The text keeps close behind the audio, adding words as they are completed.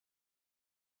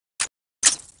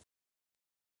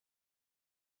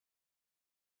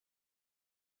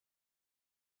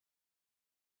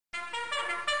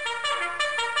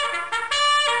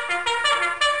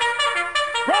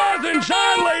and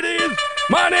shine, ladies!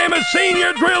 My name is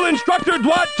Senior Drill Instructor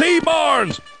Dwight T.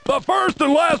 Barnes. The first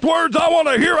and last words I want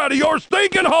to hear out of your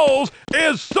stinking holes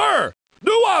is, sir.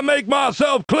 Do I make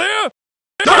myself clear?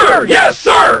 Sir! Yes,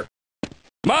 sir!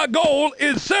 My goal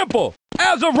is simple.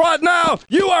 As of right now,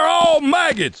 you are all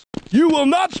maggots. You will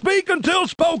not speak until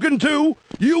spoken to.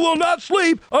 You will not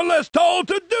sleep unless told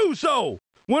to do so.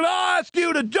 When I ask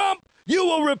you to jump, you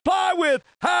will reply with,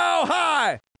 how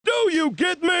high? Do you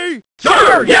get me?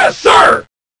 Sir! Yes, sir!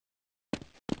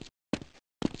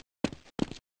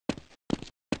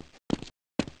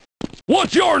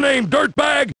 What's your name,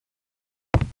 dirtbag?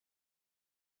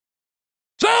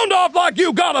 Sound off like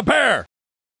you got a pair.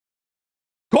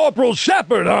 Corporal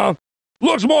Shepherd, huh?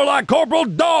 Looks more like Corporal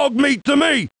Dog Meat to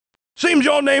me. Seems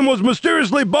your name was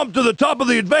mysteriously bumped to the top of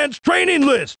the advanced training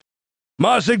list.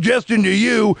 My suggestion to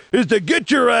you is to get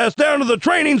your ass down to the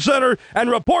training center and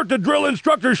report to Drill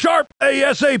Instructor Sharp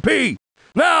ASAP.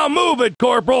 Now move it,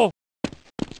 Corporal.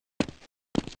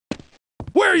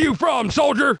 Where you from,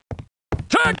 soldier?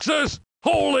 Texas?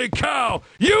 Holy cow!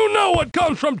 You know what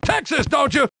comes from Texas,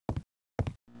 don't you?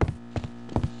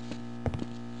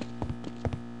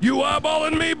 You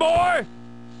eyeballing me, boy?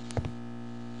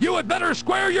 You had better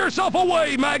square yourself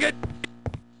away, maggot!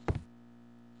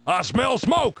 I smell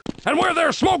smoke, and where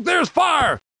there's smoke, there's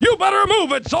fire! You better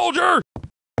move it, soldier!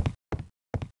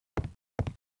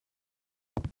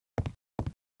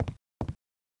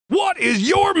 What is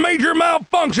your major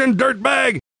malfunction,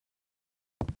 dirtbag?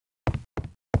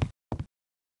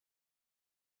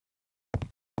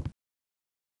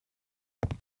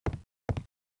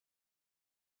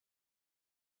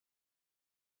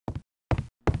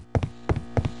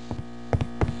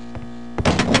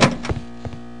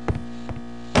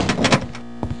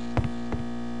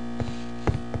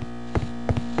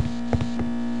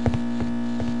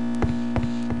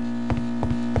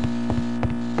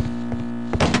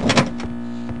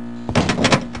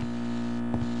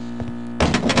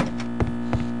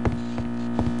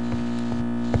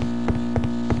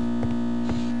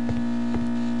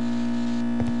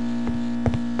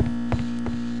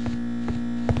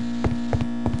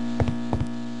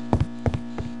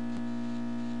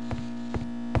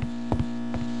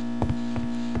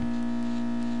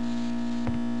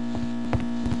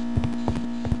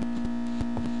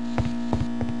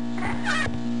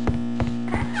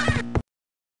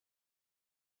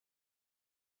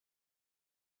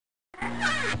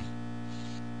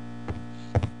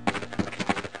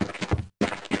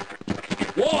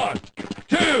 One,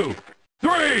 two,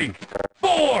 three,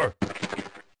 four.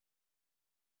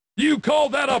 You call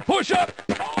that a push-up?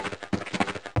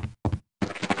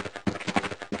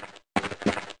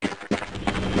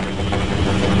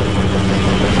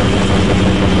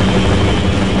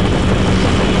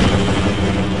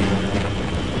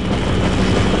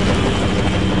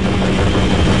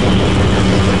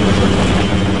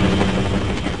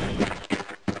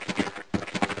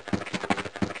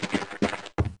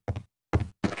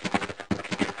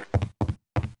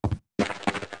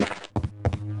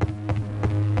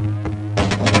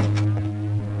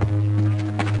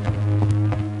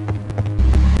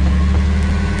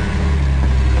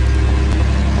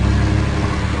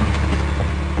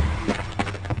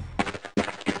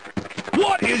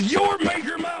 What is your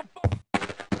major malfunction?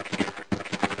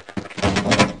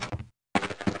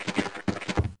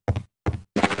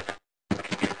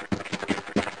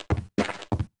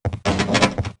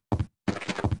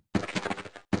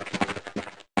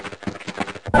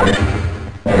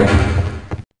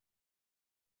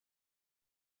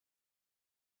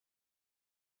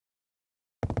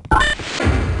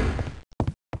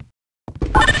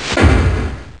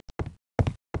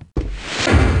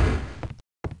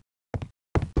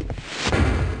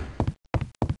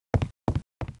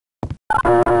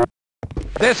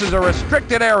 This is a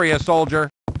restricted area, soldier.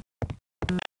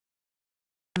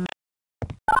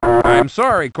 I'm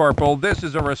sorry, Corporal. This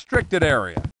is a restricted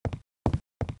area.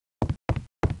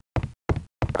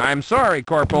 I'm sorry,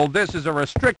 Corporal. This is a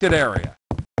restricted area.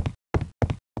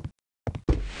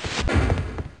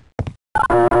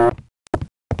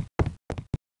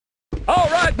 All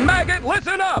right, maggot,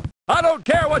 listen up! I don't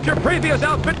care what your previous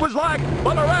outfit was like,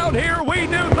 but around here we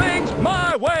do things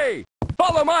my way!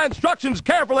 Follow my instructions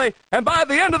carefully, and by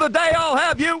the end of the day I'll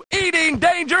have you eating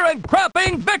danger and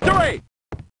crapping victory!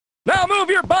 Now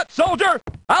move your butt, soldier!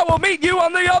 I will meet you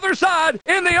on the other side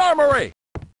in the armory!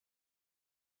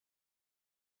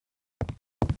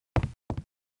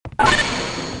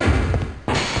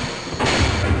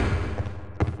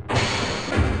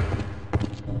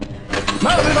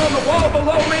 Mounted on the wall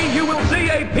below me, you will see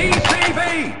a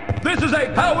PCV! This is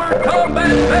a powered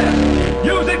combat vest.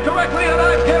 Use it correctly and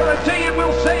I guarantee it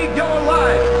will save your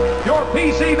life. Your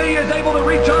PCV is able to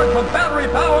recharge from battery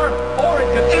power, or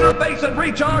it can interface and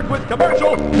recharge with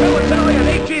commercial, military,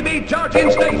 and HEV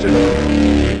charging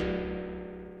stations.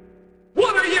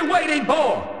 What are you waiting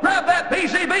for? Grab that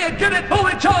PCV and get it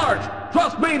fully charged.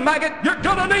 Trust me, maggot, you're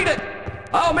gonna need it.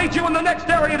 I'll meet you in the next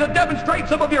area to demonstrate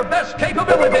some of your best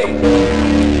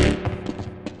capabilities.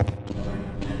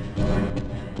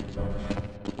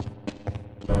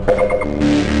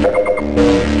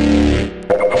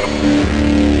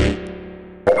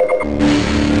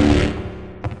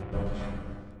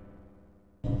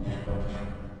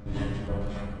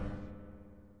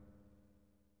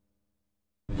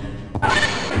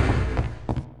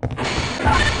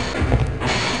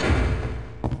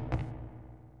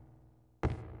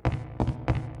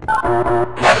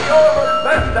 The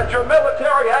best that your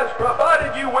military has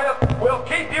provided you with will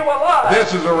keep you alive.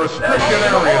 This is a restricted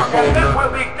area, and this soldier.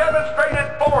 will be demonstrated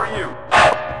for you.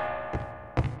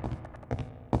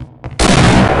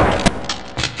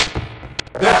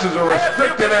 This is a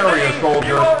restricted area, You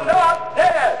soldier. are not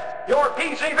dead. Your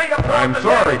PCV I'm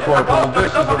sorry, Corporal.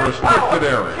 This is a restricted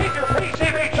area. Keep your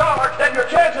PCV charged and your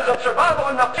chances of survival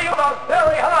in the field are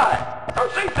very high.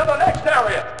 Proceed to the next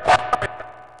area.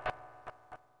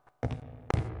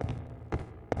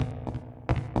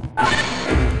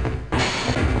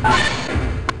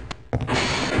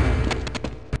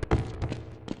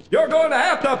 You're going to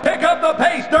have to pick up the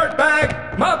pace,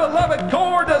 dirtbag! My beloved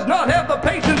Corps does not have the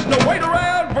patience to wait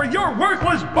around for your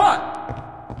worthless butt!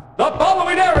 The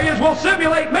following areas will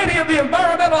simulate many of the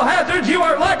environmental hazards you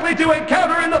are likely to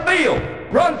encounter in the field.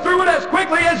 Run through it as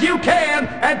quickly as you can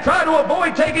and try to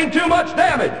avoid taking too much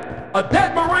damage. A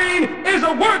dead Marine is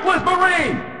a worthless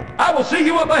Marine! I will see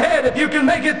you up ahead if you can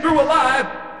make it through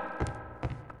alive.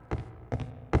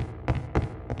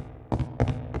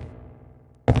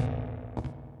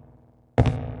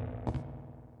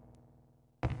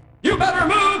 You better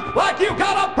move like you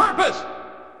got a purpose!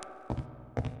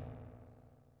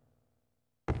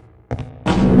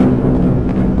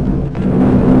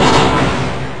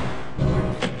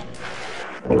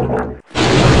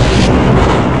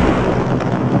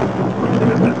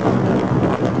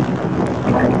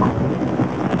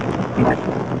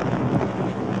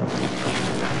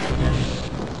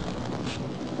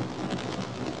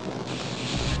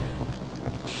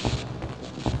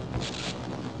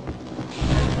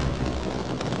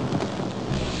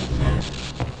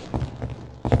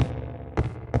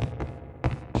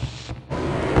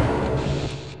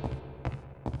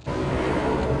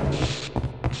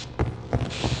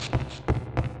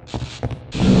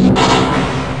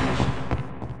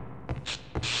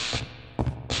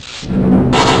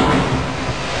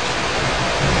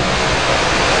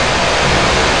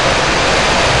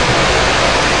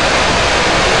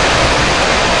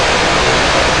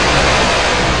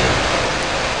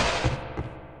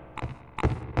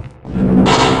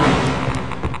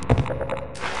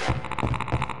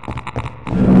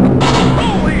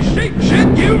 Holy shit,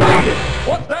 you need it!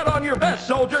 What's that on your vest,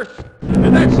 soldier?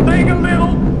 Did that sting a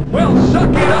little? Well, suck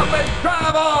it up and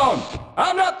drive on!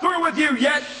 I'm not through with you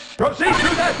yet! Proceed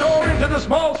through that door into the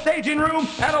small staging room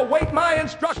and await my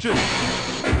instructions!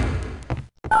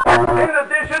 In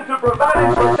addition to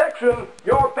providing protection,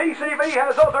 your PCV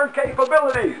has other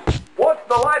capabilities. Once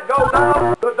the light goes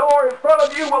out, the door in front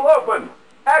of you will open.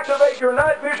 Activate your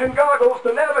night vision goggles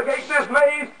to navigate this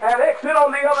maze and exit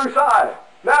on the other side.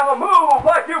 Now move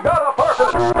like you got a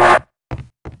purpose!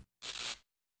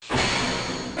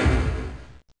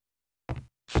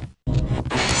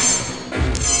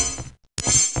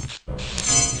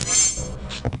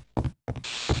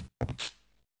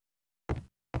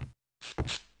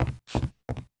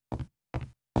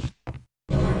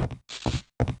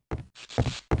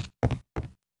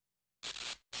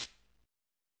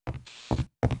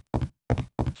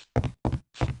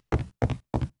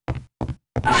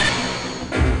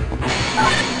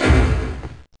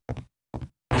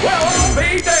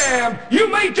 Be damned!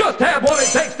 You may just have what it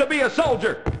takes to be a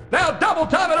soldier! Now double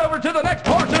time it over to the next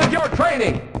portion of your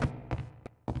training!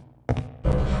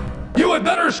 You had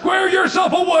better square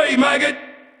yourself away, maggot!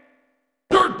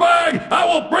 Dirtbag, I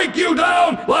will break you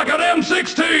down like an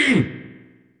M16!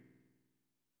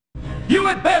 You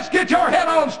had best get your head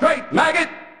on straight, maggot!